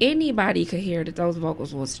him. Anybody could hear that those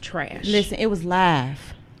vocals was trash. Listen, it was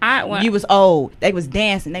live. When You was old. They was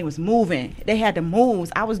dancing. They was moving. They had the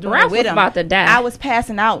moves. I was doing Ralph it with was them. about to die. I was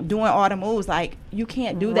passing out doing all the moves. Like you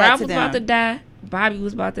can't do that Ralph to was them. about to die. Bobby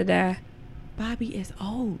was about to die. Bobby is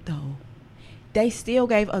old though. They still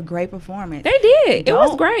gave a great performance. They did. It was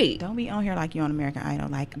Don't- great. Don't be on here like you're on American Idol.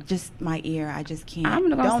 Like just my ear. I just can't. I'm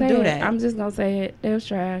gonna don't say do it. that. I'm just gonna say it. It was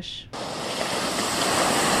trash.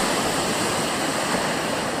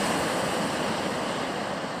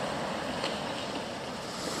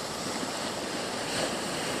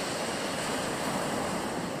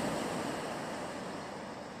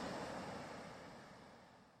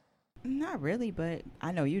 Not really, but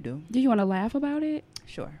I know you do. Do you want to laugh about it?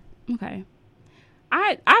 Sure. Okay.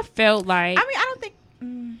 I felt like I mean, I don't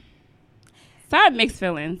think so I had mixed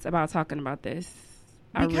feelings about talking about this.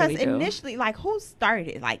 I because really do. initially, like, who started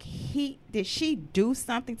it? Like, did she do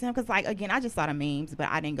something to him? Because, like, again, I just saw the memes, but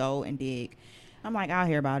I didn't go and dig. I'm like, I'll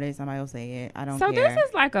hear about it. Somebody will say it. I don't So care. this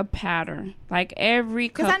is like a pattern. Like every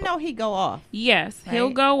Because couple. I know he go off. Yes, he'll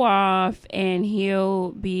Right. go off and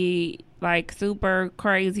he'll be like super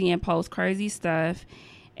crazy and post crazy stuff.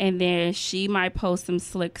 And then she might post some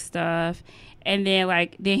slick stuff. And then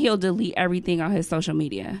then he'll delete everything on his social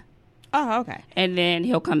media. Oh, okay. And then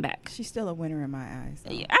he'll come back. She's still a winner in my eyes.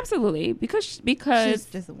 So. Yeah, absolutely. Because She's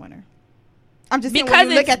just a winner. I'm just saying, because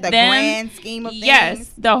when you look it's at the them, grand scheme of yes,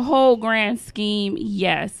 things. the whole grand scheme,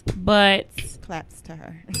 yes. But Claps to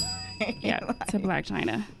her. yeah, to Black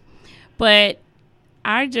China. But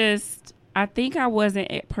I think I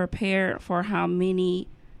wasn't prepared for how many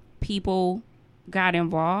people got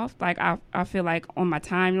involved. Like I feel like on my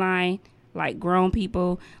timeline, like grown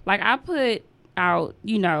people, like I put out,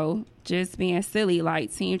 just being silly,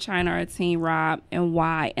 like Team China or Team Rob, and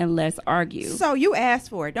why, and let's argue. So you asked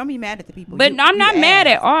for it. Don't be mad at the people. But I'm not mad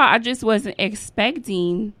at asked. all. I just wasn't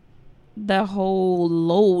expecting the whole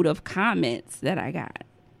load of comments that I got.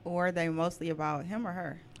 Or are they mostly about him or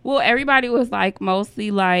her? Well, everybody was like mostly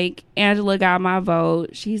like, Angela got my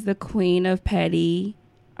vote. She's the queen of petty.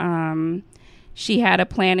 She had a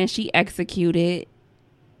plan and she executed.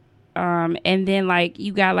 And then like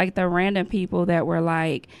you got like the random people that were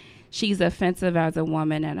like, she's offensive as a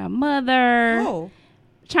woman and a mother. Oh,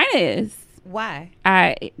 China is. why?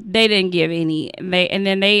 They didn't give any. And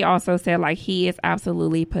then they also said like he is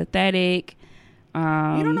absolutely pathetic. You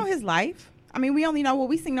don't know his life. I mean, we only know what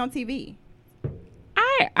we seen on TV.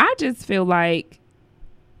 I just feel like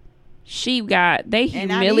they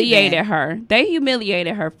And I need humiliated that. her. They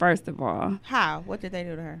humiliated her first of all How? What did they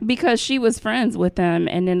do to her? because she was friends with them,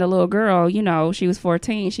 and then the little girl, she was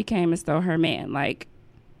 14. She came and stole her man, like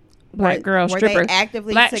black girl were stripper, they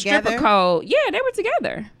actively black together? stripper code. Yeah, they were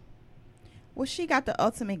together. Well, she got the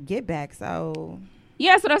ultimate get back, so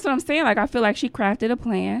Yeah, so that's what I'm saying. Like I feel like she crafted a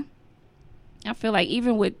plan. I feel like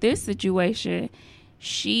even with this situation,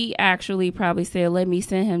 she actually probably said, let me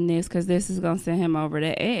send him this because this is going to send him over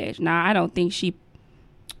the edge. Now, I don't think she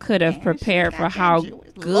could have prepared for how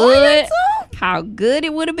good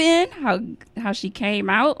it would have been, how she came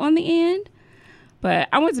out on the end. But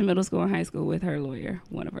I went to middle school and high school with her lawyer,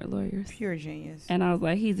 one of her lawyers. pure genius. And I was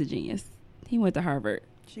like, he's a genius. He went to Harvard.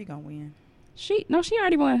 She gonna win. She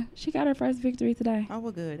already won. She got her first victory today. Oh,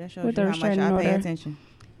 well, good. That shows With you the how much restraining I pay order. attention.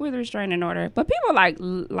 With a restraining order. But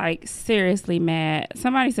people like seriously mad.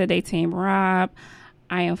 Somebody said they team Rob.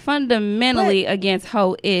 I am fundamentally against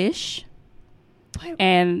Ho-ish.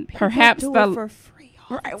 And perhaps do it for free.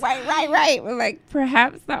 right. Like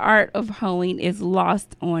perhaps the art of hoeing is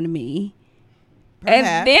lost on me. Perhaps.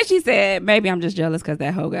 And then she said, maybe I'm just jealous because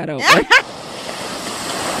that hoe got over.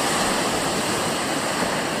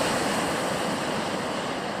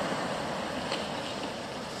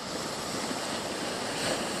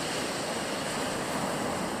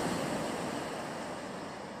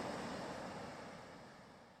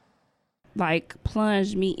 Like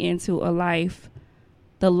plunged me into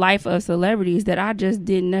the life of celebrities that I just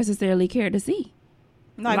didn't necessarily care to see.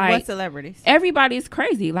 Like what celebrities? Everybody's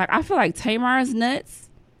crazy. Like I feel like Tamar's nuts.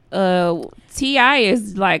 T.I.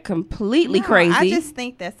 is like completely crazy. I just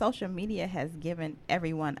think that social media has given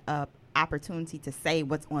everyone a opportunity to say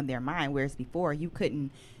what's on their mind, whereas before you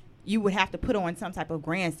would have to put on some type of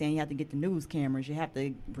grandstand. You have to get the news cameras. You have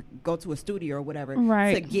to go to a studio or whatever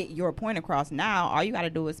Right. to get your point across. Now, all you got to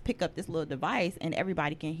do is pick up this little device and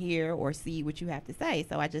everybody can hear or see what you have to say.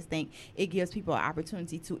 So I just think it gives people an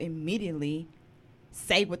opportunity to immediately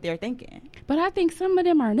say what they're thinking. But I think some of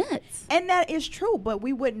them are nuts. And that is true, but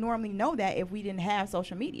we wouldn't normally know that if we didn't have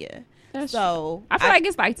social media. That's so I feel like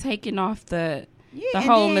it's like taking off the and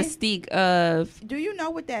whole then- mystique of Do you know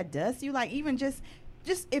what that does to you? Like even just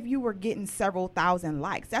if you were getting several thousand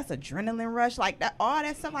likes, that's adrenaline rush. Like that, all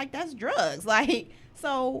that stuff, like that's drugs. Like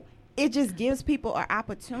so, it just gives people an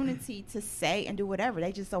opportunity to say and do whatever.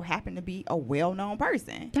 They just so happen to be a well-known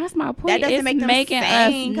person. that's my point. That doesn't It's make them making us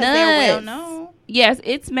sane nuts. they're well-known. Yes,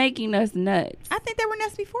 it's making us nuts. I think they were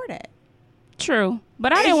nuts before that. True,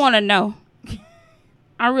 but I didn't want to know.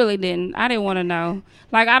 I really didn't. I didn't want to know.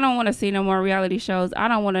 Like I don't want to see no more reality shows. I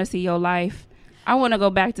don't want to see your life. I want to go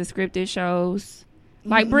back to scripted shows.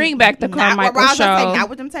 Like bring back the Carmichael show. Not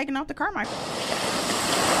with them taking off the Carmichael.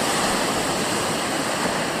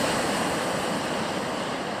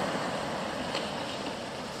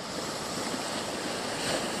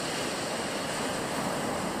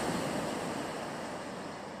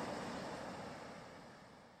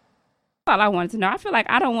 All I wanted to know. I feel like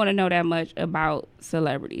I don't want to know that much about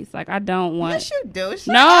celebrities. Like I don't want. Yes, you do.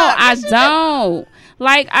 Shut No, up. I Yes, you do. don't.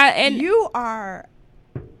 Like You are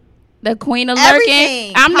The queen of lurking.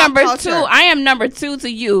 Everything, I'm pop number culture. 2. I am number 2 to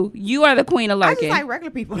you. You are the queen of I lurking. just like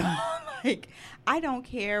regular people. Like, I don't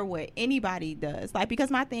care what anybody does. Like, because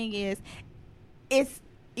my thing is, it's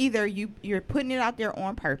either you're putting it out there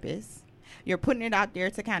on purpose, you're putting it out there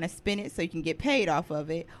to kind of spin it so you can get paid off of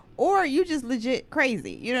it, or you just legit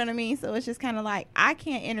crazy. You know what I mean? So it's just kind of like, I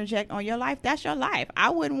can't interject on your life. That's your life. I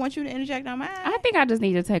wouldn't want you to interject on mine. I think I just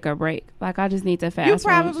need to take a break. Like, I just need to fast You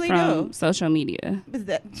probably from do. social media.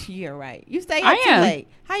 But you're right. You stay I up too am. late.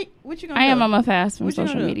 What you gonna I do? am on a fast from What you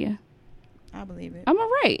social gonna do? media. I believe it. I'm all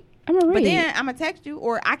right. But then I'm gonna text you,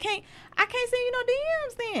 or I can't send you no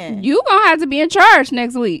DMs. Then You gonna have to be in charge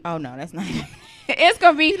next week. oh no, that's not It's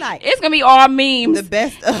gonna be like- it's gonna be all memes the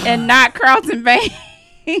best. Of, and not Carlton Bay.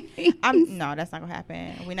 no, that's not gonna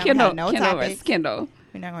happen. We're not gonna have no topics. Kendall.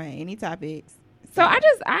 We're not gonna have any topics. So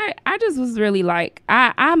I just was really like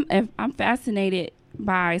I'm fascinated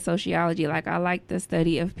by sociology. Like, I like the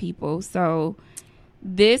study of people. So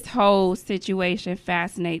this whole situation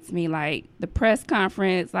fascinates me. Like, the press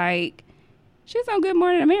conference, like, she's on Good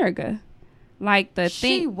Morning America. Like, the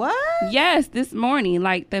She thing. was. Yes, this morning.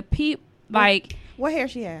 Like, the like, What hair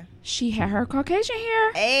she had? she had her Caucasian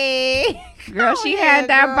hair. Hey, Girl, she had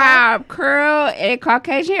that bob curl and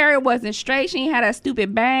Caucasian hair. It wasn't straight. She ain't had a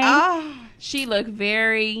stupid bang. Oh, She looked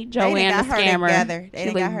very done Joanna got her Scammer. together. They She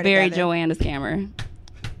done got looked her very together. Joanna Scammer.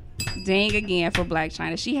 Ding again for Black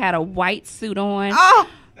China. She had a white suit on. oh.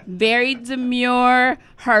 Very demure.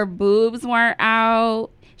 Her boobs weren't out.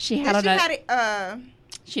 She had And she on had it.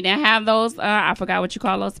 she didn't have those. I forgot what you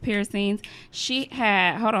call those piercings. She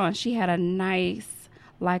had. Hold on. She had a nice,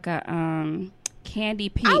 like a candy I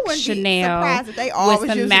pink wouldn't be Chanel surprised if they always with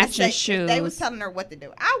some used matching to say, shoes. They was telling her what to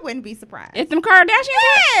do. I wouldn't be surprised. It's them Kardashians?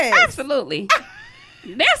 Yes. Absolutely.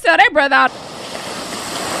 They'll sell their brother out.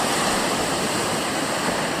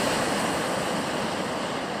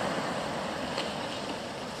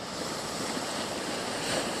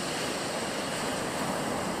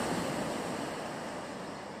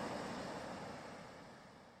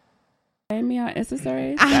 Me on Insta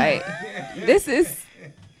stories. Like, this is.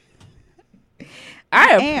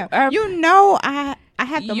 I Damn. You know, I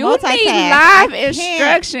have to you multitask. need I live can't.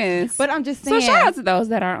 instructions. But I'm just So saying. shout out to those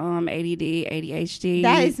that are ADD, ADHD.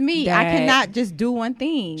 that is me. I that- cannot just do one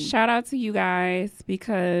thing. Shout out to you guys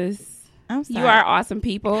because I'm sorry. you are awesome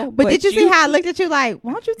people. But did you see how I looked at you like,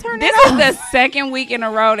 why don't you turn This that is off? the second week in a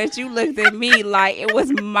row that you looked at me like it was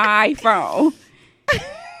my phone.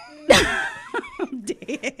 I'm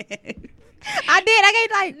dead. I did. I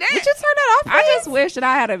gave like, would you turn that off? I please? just wish that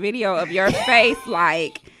I had a video of your face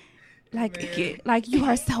like you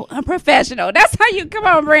are so unprofessional. That's how you come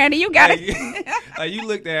on, Brandy. You got it. Like, you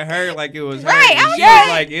looked at her like it was her. Right, And I'm she dead. was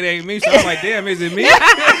like, it ain't me. So I was like, damn, is it me? We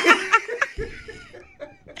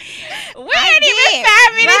ain't even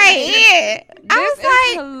 5 minutes Right. in. I This was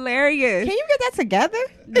like, is hilarious. can you get that together?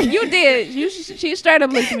 You did. She straight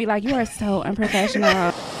up looked at me like, you are so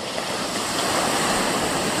unprofessional.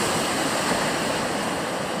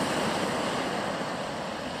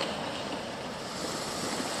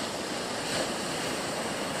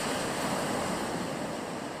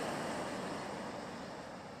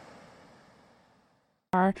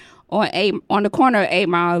 On the corner of 8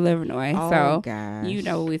 Mile of Illinois. Oh, so gosh. you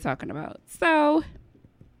know what we're talking about. So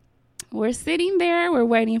we're sitting there, we're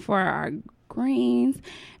waiting for our greens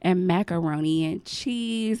and macaroni and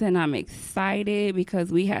cheese, and I'm excited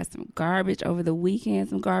because we had some garbage over the weekend,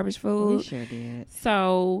 some garbage food. We sure did.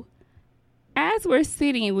 So as we're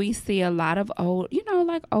sitting, we see a lot of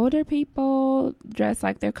older people dressed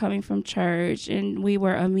like they're coming from church, and we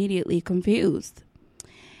were immediately confused.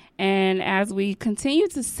 And as we continue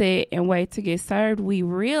to sit and wait to get served, we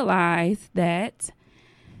realize that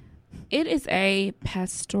it is a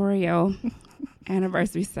pastoral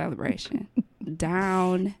anniversary celebration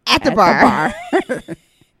down At the bar.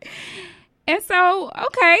 And so,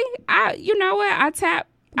 okay, you know what? I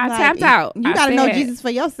tapped out. You I got to know said, Jesus for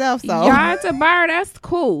yourself. So y'all at the bar, that's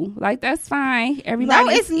cool. Like, that's fine. Everybody.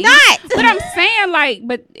 no, it's not. But I'm saying, like,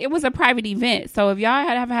 but it was a private event. So if y'all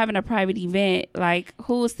having a private event, like,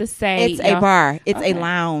 who's to say It's a bar. It's Okay. a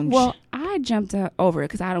lounge. Well, I jumped over it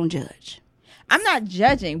because I don't judge. I'm not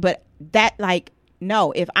judging, but that like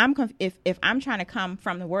no. If I'm if I'm trying to come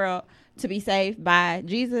from the world to be saved by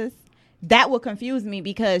Jesus, that will confuse me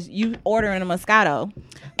because you ordering a Moscato,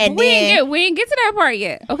 and we then didn't get to that part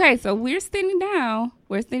yet. Okay, so we're sitting down.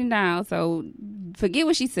 So forget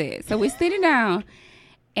what she said. So we're sitting down,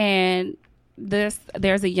 and there's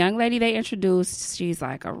a young lady they introduced. She's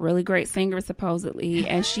like a really great singer supposedly,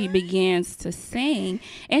 and she begins to sing,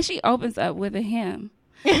 and she opens up with a hymn.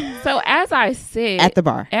 So as I sit At the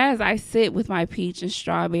bar. with my peach and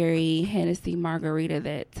strawberry Hennessy margarita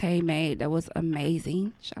that Tay made, that was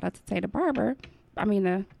amazing. Shout out to Tay the bartender. I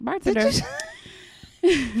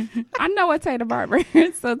know what Tay the barber.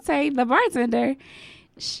 So Tay the bartender,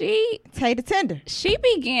 Tay the tender. she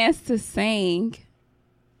begins to sing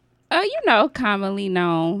commonly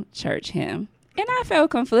known church hymn. And I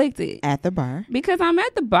felt conflicted At the bar. because I'm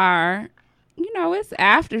at the bar, it's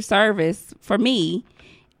after service for me,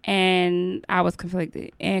 and I was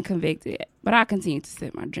conflicted and convicted. But I continued to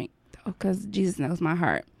sip my drink, though, because Jesus knows my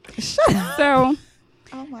heart. So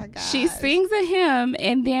Oh my God. she sings a hymn,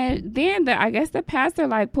 and then I guess the pastor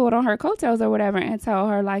pulled on her coattails or whatever and told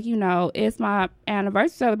her it's my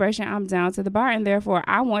anniversary celebration. I'm down to the bar, and therefore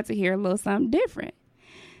I want to hear a little something different.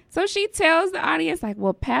 So she tells the audience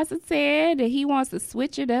Pastor said that he wants to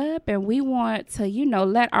switch it up, and we want to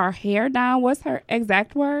let our hair down. What's her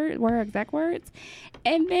exact words?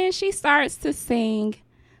 And then she starts to sing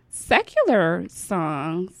secular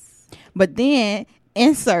songs. But then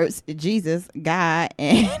inserts Jesus, God,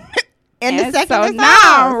 and the secular so song.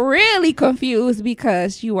 now I'm really confused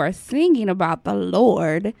because you are singing about the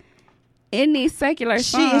Lord in these secular She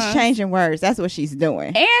songs. is changing words. That's what she's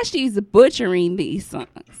doing. And she's butchering these songs.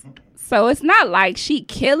 So it's not like she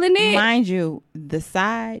killing it. Mind you, the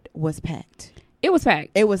side was packed. It was packed.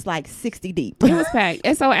 It was 60 deep. It was packed.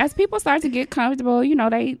 And so as people start to get comfortable,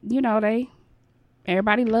 everybody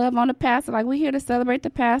love on the pastor. We here to celebrate the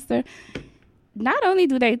pastor. Not only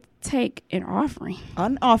do they take an offering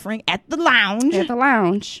An offering at the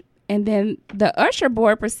lounge. and then the usher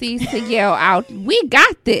board proceeds to yell out, "We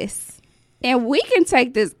got this, and we can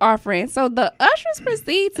take this offering." So the ushers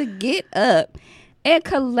proceed to get up and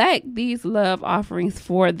collect these love offerings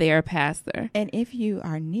for their pastor. And if you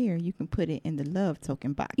are near, you can put it in the love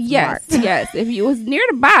token box. Yes, marked. yes. If you was near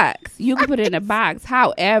the box, you can put it in a box.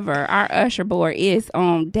 However, our usher board is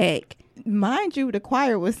on deck. Mind you, the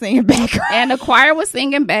choir was singing background. And the choir was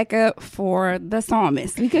singing backup for the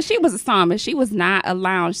psalmist because she was a psalmist. She was not a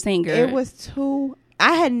lounge singer. It was too.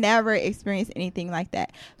 I had never experienced anything like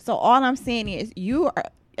that. So all I'm saying is, you are,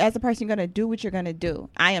 as a person, you're going to do what you're going to do.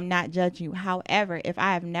 I am not judging you. However, if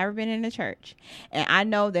I have never been in a church and I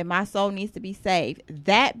know that my soul needs to be saved,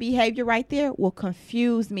 that behavior right there will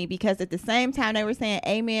confuse me, because at the same time they were saying,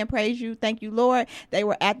 "Amen, praise you, thank you, Lord," they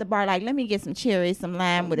were at the bar let me get some cherries, some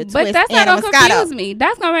lime with a twist. But that's not and a going to Moscato. confuse me.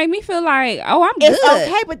 That's going to make me feel like, oh, I'm good. It's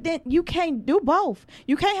okay, but then you can't do both.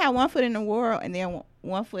 You can't have one foot in the world and then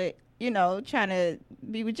one foot, trying to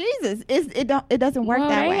be with Jesus. It doesn't work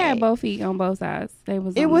that way. They had both feet on both sides. It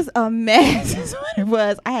was a mess. Is what it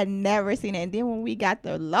was. I had never seen it. And then when we got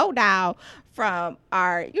the lowdown from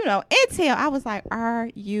our, intel, I was like, "Are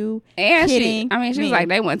you kidding she me?" was like,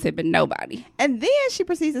 they weren't tipping nobody. And then she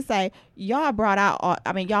proceeds to say, y'all bought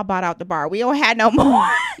out the bar. We don't have no more.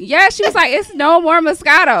 Yeah, she was like, it's no more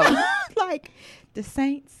Moscato. Like, the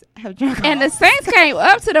saints have drunk. And the Saints came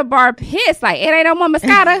up to the bar pissed, like, it ain't no more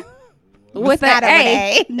Moscato. With an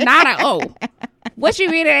A, not an O. What you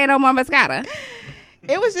mean it ain't no more Moscato?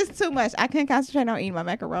 It was just too much. I couldn't concentrate on eating my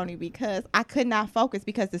macaroni because I could not focus,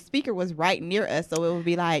 because the speaker was right near us. So it would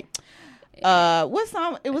be like, what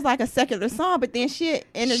song? It was like a secular song, but then she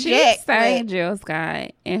interject. She sang Jill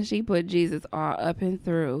Scott, and she put Jesus all up and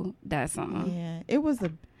through that song. Yeah, it was a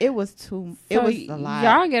lot.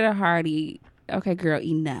 Y'all get a hearty, okay, girl,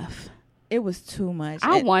 enough. It was too much.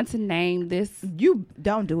 I want to name this. You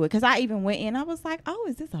don't do it, because I even went in. I was like, "Oh,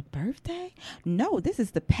 is this a birthday? No, this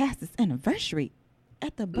is the pastor's anniversary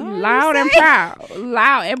at the bar." Loud and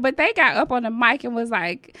proud, but they got up on the mic and was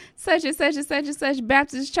like, "Such and such and such and such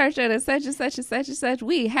Baptist Church of the such and such and such and such.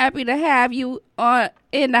 We happy to have you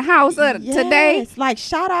in the house today." It's like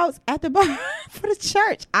shout outs at the bar for the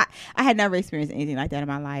church. I had never experienced anything like that in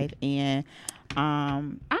my life, and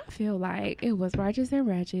I feel like it was righteous and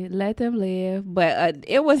ratchet. Let them live, but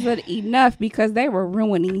it wasn't enough, because they were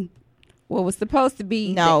ruining what was supposed to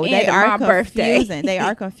be they are my birthday. They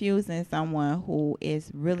are confusing someone who is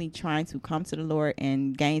really trying to come to the Lord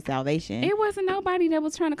and gain salvation. It wasn't nobody that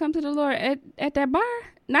was trying to come to the Lord at that bar.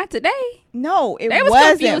 Not today. No, it they was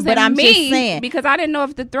wasn't. confusing But I'm me just saying, because I didn't know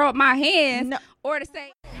if to throw up my hands or to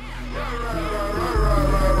say.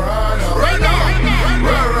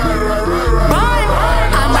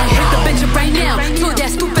 I might hit the bitch up right now. Told that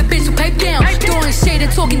stupid bitch to pipe down. Throwing shade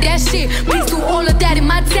and talking that shit. Please do all of that in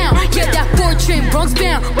my town. Yeah, that Fortune, Bronx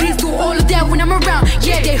bound. Please do all of that when I'm around.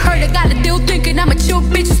 Yeah, they heard I got a deal, thinking I'm a chill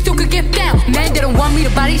bitch who still could get down. Man, they don't want me to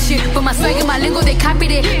body shit, but my swag and my lingo, they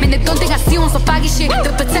copied it. Man, they don't think I see on some foggy shit.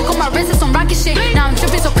 The Patek on my wrist is some rocket shit. Now I'm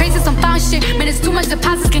tripping so crazy, some foul shit. Man, it's too much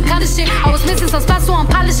deposits can cut the shit. I was missing some spots, so I'm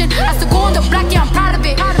polishing. I still go on the block, yeah, I'm proud of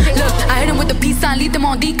it. Look, I hit them with the peace sign, lead them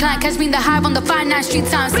on decline. Catch me in the hive on the 5-9 street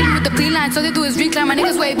time. See me with the plea line, so they do is recline. My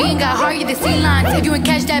niggas wave, ain't got hard, yeah, they see lines. If you ain't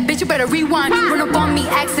catch that bitch, you better rewind. Run up on me,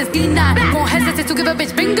 access D9. Won't hesitate to give a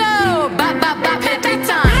bitch bingo. Bop, bop, bop.